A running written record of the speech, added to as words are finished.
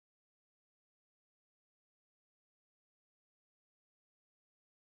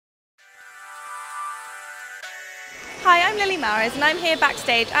Hi, I'm Lily Melrose and I'm here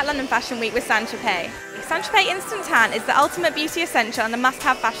backstage at London Fashion Week with St.Tropez. St.Tropez Instant Tan is the ultimate beauty essential and a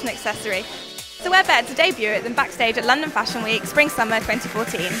must-have fashion accessory. So where better to debut it than backstage at London Fashion Week Spring/Summer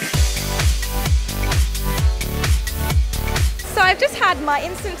 2014. So I've just had my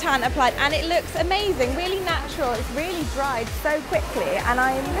Instant Tan applied and it looks amazing, really natural, it's really dried so quickly and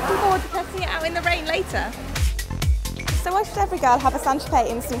I'm looking forward to testing it out in the rain later. So why should every girl have a St.Tropez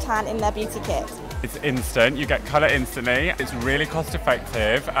Instant Tan in their beauty kit? It's instant, you get colour instantly, it's really cost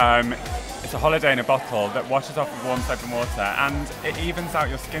effective, it's a holiday in a bottle that washes off with warm soap and water and it evens out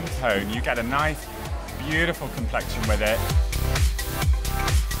your skin tone. You get a nice, beautiful complexion with it.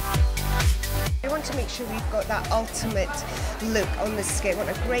 We want to make sure we've got that ultimate look on the skin. We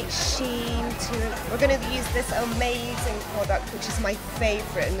want a great sheen to it. We're going to use this amazing product, which is my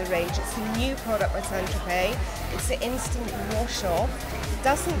favourite in the range. It's the new product by St.Tropez. It's the instant wash off. It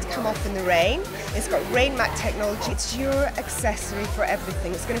doesn't come off in the rain. It's got rain matte technology. It's your accessory for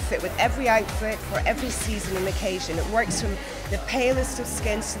everything. It's going to fit with every outfit for every season and occasion. It works from the palest of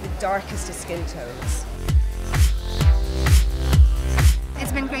skins to the darkest of skin tones.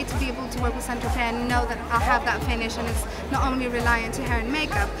 It's been great to be able to work with St.Tropez and know that I'll have that finish, and it's not only reliant to hair and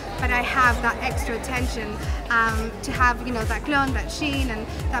makeup, but I have that extra attention to have, you know, that glow and that sheen and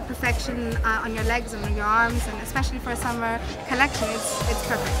that perfection on your legs and on your arms, and especially for a summer collection, it's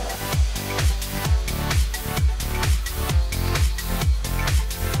perfect.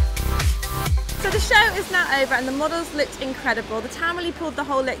 So the show is now over and the models looked incredible. The tan really pulled the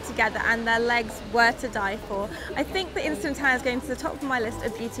whole look together and their legs were to die for. I think the Instant Tan is going to the top of my list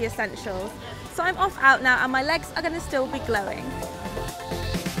of beauty essentials. So I'm off out now and my legs are going to still be glowing.